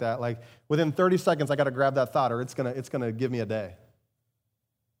it like that. Like within 30 seconds, I got to grab that thought, or it's gonna give me a day.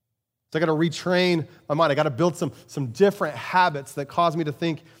 So I got to retrain my mind. I got to build some different habits that cause me to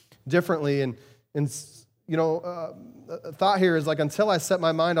think differently. And you know, a thought here is like, until I set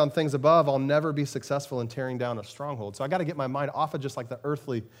my mind on things above, I'll never be successful in tearing down a stronghold. So I got to get my mind off of just like the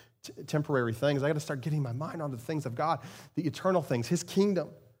earthly, temporary things. I got to start getting my mind onto the things of God, the eternal things, His kingdom.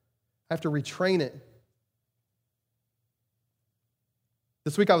 I have to retrain it.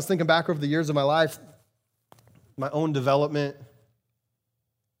 This week I was thinking back over the years of my life, my own development,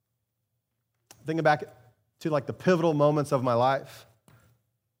 thinking back to like the pivotal moments of my life.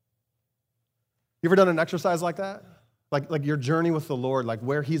 You ever done an exercise like that? Like your journey with the Lord, like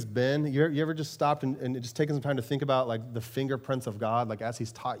where He's been? You ever just stopped and just taken some time to think about like the fingerprints of God, like as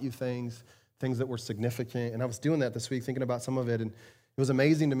He's taught you things that were significant? And I was doing that this week, thinking about some of it, and it was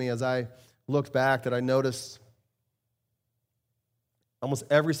amazing to me as I looked back that I noticed almost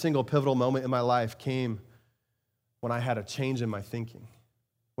every single pivotal moment in my life came when I had a change in my thinking.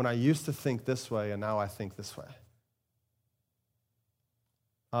 When I used to think this way and now I think this way.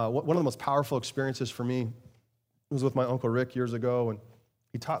 One of the most powerful experiences for me was with my Uncle Rick years ago, and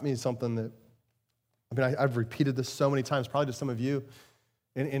he taught me something that, I've repeated this so many times, probably to some of you,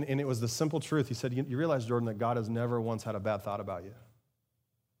 and it was the simple truth. He said, you realize, Jordan, that God has never once had a bad thought about you.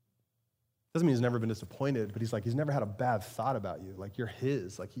 Doesn't mean He's never been disappointed, but He's never had a bad thought about you. Like you're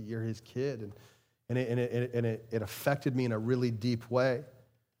His, like you're His kid, and it affected me in a really deep way.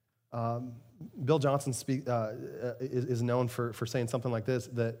 Bill Johnson is known for saying something like this,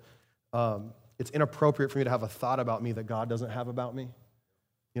 that it's inappropriate for me to have a thought about me that God doesn't have about me.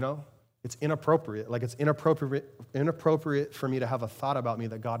 You know? It's inappropriate. Like it's inappropriate for me to have a thought about me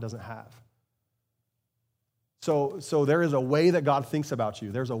that God doesn't have. So there is a way that God thinks about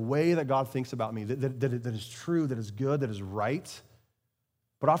you. There's a way that God thinks about me that is true, that is good, that is right.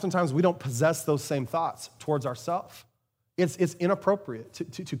 But oftentimes we don't possess those same thoughts towards ourselves. It's inappropriate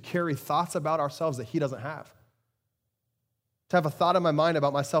to carry thoughts about ourselves that He doesn't have. To have a thought in my mind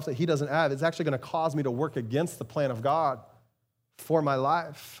about myself that He doesn't have, it's actually going to cause me to work against the plan of God for my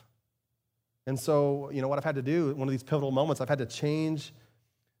life. And so, you know, what I've had to do, one of these pivotal moments, I've had to change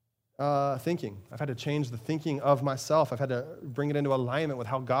thinking. I've had to change the thinking of myself. I've had to bring it into alignment with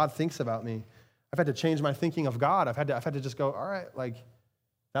how God thinks about me. I've had to change my thinking of God. I've had to just go, all right, like,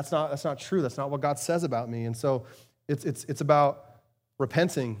 that's not true. That's not what God says about me. And so it's about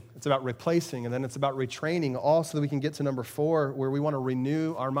repenting, it's about replacing, and then it's about retraining, all so that we can get to number 4, where we want to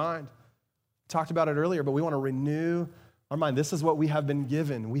renew our mind. We talked about it earlier, but we want to renew our mind. This is what we have been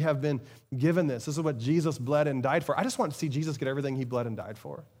given. We have been given this. This is what Jesus bled and died for. I just want to see Jesus get everything He bled and died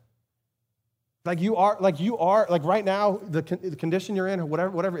for. Like right now, the condition you're in,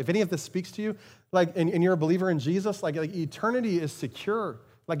 whatever, if any of this speaks to you, like, and you're a believer in Jesus, like eternity is secure.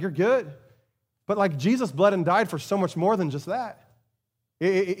 Like you're good. But like Jesus bled and died for so much more than just that.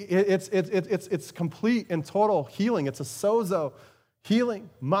 It's complete and total healing. It's a sozo healing,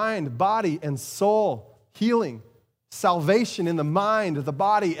 mind, body, and soul healing. Salvation in the mind, the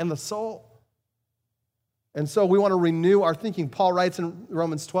body, and the soul. And so we want to renew our thinking. Paul writes in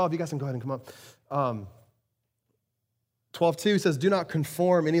Romans 12, you guys can go ahead and come up. 12:2 says, do not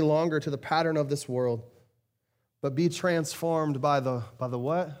conform any longer to the pattern of this world, but be transformed by the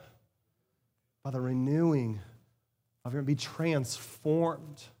what? By the renewing of your, be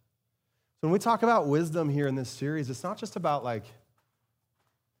transformed. So when we talk about wisdom here in this series, it's not just about like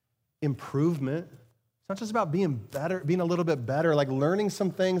improvement. It's not just about being better, being a little bit better, like learning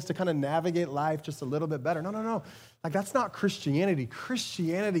some things to kind of navigate life just a little bit better. No. Like that's not Christianity.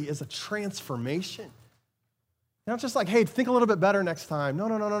 Christianity is a transformation. Not just like, hey, think a little bit better next time.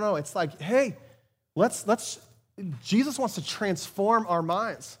 No. It's like, hey, Jesus wants to transform our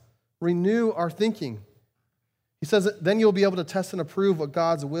minds, renew our thinking. He says, then you'll be able to test and approve what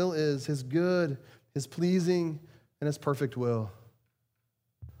God's will is, his good, his pleasing, and his perfect will.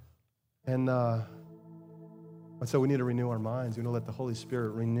 And so we need to renew our minds. We need to let the Holy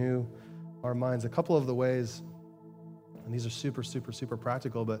Spirit renew our minds. A couple of the ways, and these are super, super, super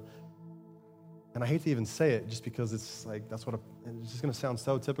practical, and I hate to even say it just because it's like, it's just going to sound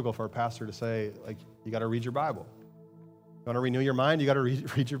so typical for a pastor to say, like, you got to read your Bible. You want to renew your mind, you got to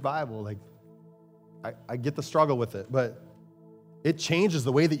read your Bible. Like, I get the struggle with it, but it changes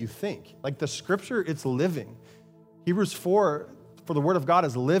the way that you think. Like the scripture, it's living. Hebrews 4, for the word of God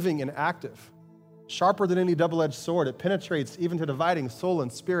is living and active, sharper than any double-edged sword. It penetrates even to dividing soul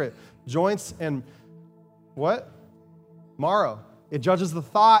and spirit, joints and what? Marrow. It judges the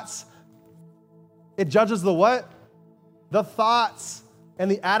thoughts. It judges the what? The thoughts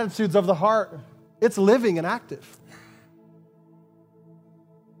and the attitudes of the heart. It's living and active.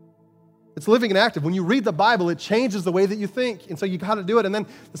 It's living and active. When you read the Bible, it changes the way that you think. And so you got to do it. And then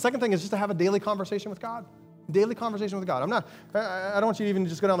the second thing is just to have a daily conversation with God. Daily conversation with God. I don't want you to even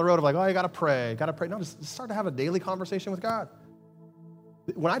just go down the road of like, oh, you got to pray. No, just start to have a daily conversation with God.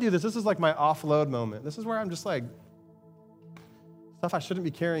 When I do this is like my offload moment. This is where I'm just like, stuff I shouldn't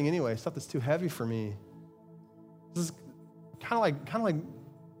be carrying anyway, stuff that's too heavy for me. This is kind of like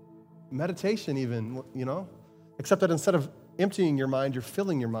meditation even, you know? Except that instead of emptying your mind, you're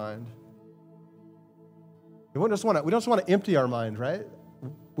filling your mind. We don't just want to empty our mind, right?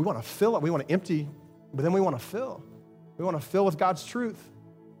 We want to fill it. We want to empty, but then we want to fill. We want to fill with God's truth.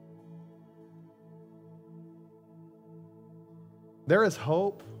 There is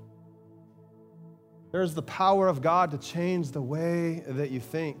hope. There is the power of God to change the way that you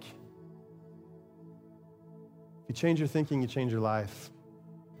think. If you change your thinking, you change your life.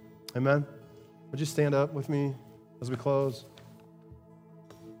 Amen? Would you stand up with me as we close?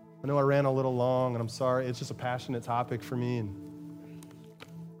 I know I ran a little long, and I'm sorry. It's just a passionate topic for me. And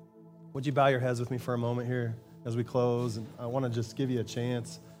would you bow your heads with me for a moment here as we close? And I want to just give you a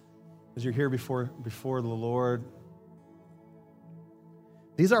chance as you're here before the Lord.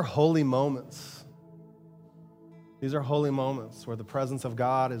 These are holy moments. These are holy moments where the presence of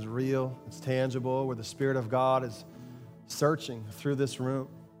God is real, it's tangible, where the Spirit of God is searching through this room.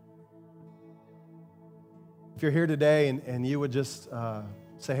 If you're here today and you would just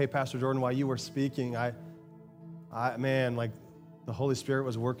say, hey, Pastor Jordan, while you were speaking, man, like the Holy Spirit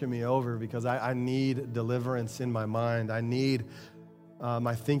was working me over because I need deliverance in my mind. I need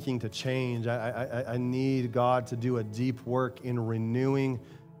my thinking to change. I need God to do a deep work in renewing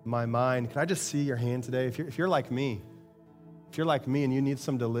my mind. Can I just see your hand today? If you're like me, and you need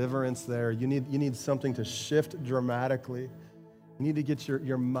some deliverance there, you need something to shift dramatically. You need to get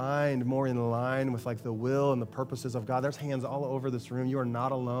your mind more in line with like the will and the purposes of God. There's hands all over this room. You are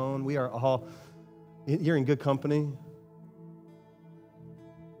not alone. You're in good company.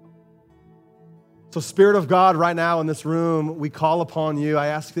 So Spirit of God, right now in this room, we call upon you. I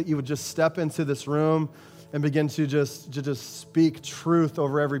ask that you would just step into this room and begin to just speak truth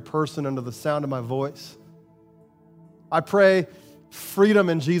over every person under the sound of my voice. I pray freedom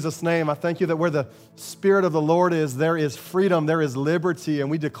in Jesus' name. I thank you that where the Spirit of the Lord is, there is freedom, there is liberty, and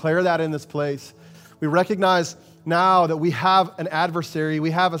we declare that in this place. We recognize now that we have an adversary,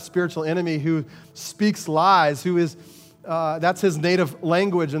 we have a spiritual enemy who speaks lies, who is that's his native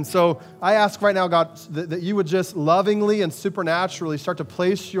language. And so I ask right now, God, that you would just lovingly and supernaturally start to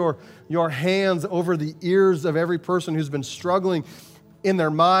place your hands over the ears of every person who's been struggling in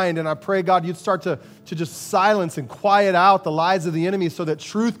their mind. And I pray, God, you'd start to just silence and quiet out the lies of the enemy so that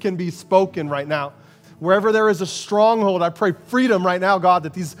truth can be spoken right now. Wherever there is a stronghold, I pray freedom right now, God,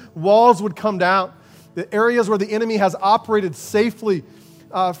 that these walls would come down. The areas where the enemy has operated safely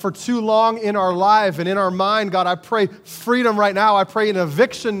for too long in our life and in our mind, God, I pray freedom right now. I pray an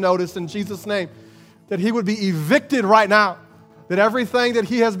eviction notice in Jesus' name, that he would be evicted right now, that everything that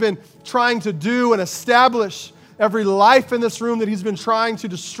he has been trying to do and establish, every life in this room that he's been trying to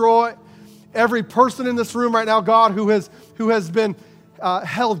destroy, every person in this room right now, God, who has been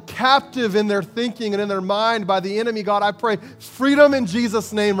held captive in their thinking and in their mind by the enemy, God, I pray freedom in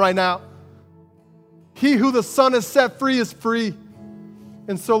Jesus' name right now. He who the Son has set free is free.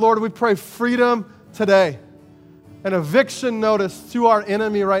 And so, Lord, we pray freedom today. An eviction notice to our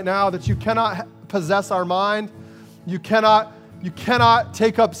enemy right now that you cannot possess our mind. You cannot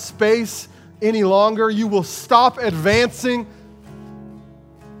take up space any longer. You will stop advancing.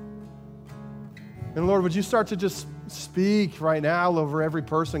 And Lord, would you start to just speak right now over every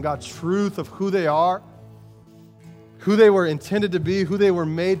person, God, truth of who they are, who they were intended to be, who they were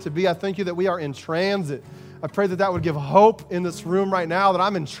made to be. I thank you that we are in transit. I pray that that would give hope in this room right now, that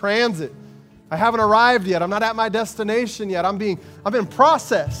I'm in transit. I haven't arrived yet. I'm not at my destination yet. I'm in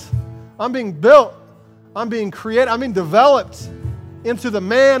process. I'm being built. I'm being created. I'm being developed into the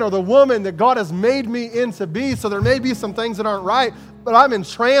man or the woman that God has made me into be. So there may be some things that aren't right, but I'm in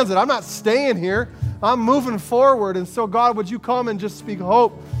transit. I'm not staying here. I'm moving forward. And so, God, would you come and just speak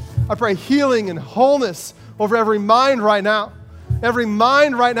hope? I pray healing and wholeness over every mind right now. Every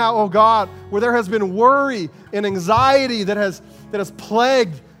mind right now, oh God, where there has been worry and anxiety that has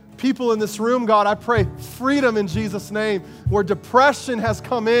plagued people in this room, God, I pray freedom in Jesus' name. Where depression has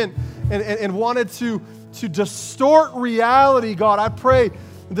come in and wanted to distort reality, God, I pray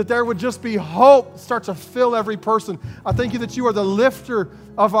that there would just be hope start to fill every person. I thank you that you are the lifter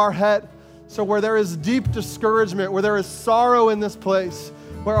of our head. So where there is deep discouragement, where there is sorrow in this place,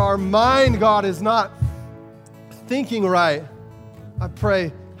 where our mind, God, is not thinking right, I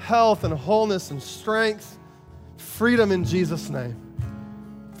pray health and wholeness and strength, freedom in Jesus' name.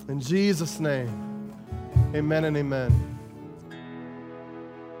 In Jesus' name, amen and amen.